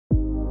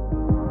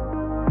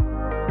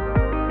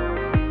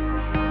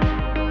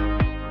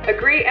A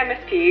great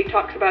MSP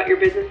talks about your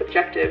business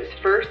objectives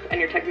first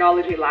and your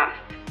technology last.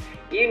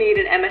 You need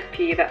an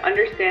MSP that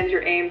understands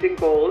your aims and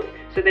goals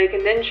so they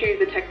can then choose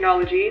the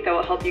technology that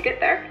will help you get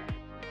there.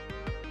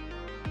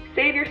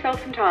 Save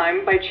yourself some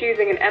time by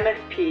choosing an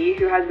MSP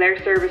who has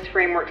their service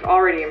frameworks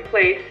already in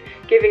place,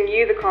 giving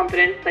you the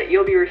confidence that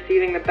you'll be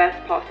receiving the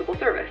best possible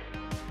service.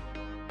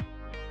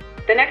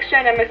 The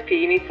next-gen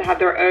MSP needs to have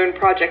their own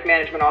project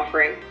management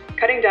offering,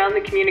 cutting down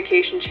the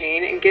communication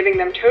chain and giving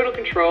them total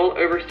control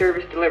over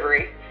service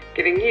delivery,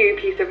 giving you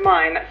peace of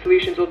mind that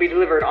solutions will be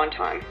delivered on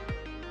time.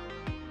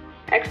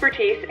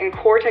 Expertise in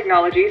core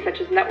technologies such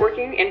as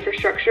networking,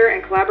 infrastructure,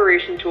 and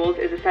collaboration tools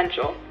is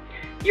essential.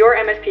 Your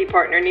MSP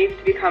partner needs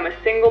to become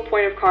a single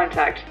point of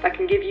contact that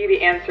can give you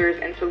the answers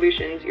and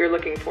solutions you're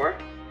looking for.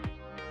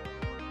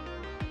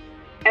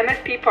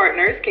 MSP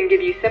partners can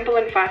give you simple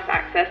and fast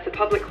access to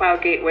public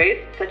cloud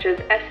gateways such as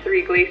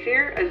S3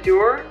 Glacier,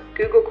 Azure,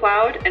 Google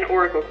Cloud, and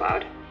Oracle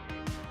Cloud.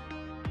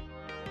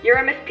 Your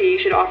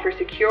MSP should offer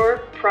secure,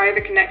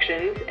 private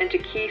connections into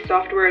key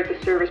software as a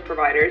service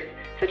providers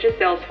such as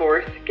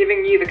Salesforce,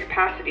 giving you the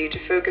capacity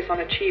to focus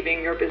on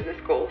achieving your business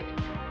goals.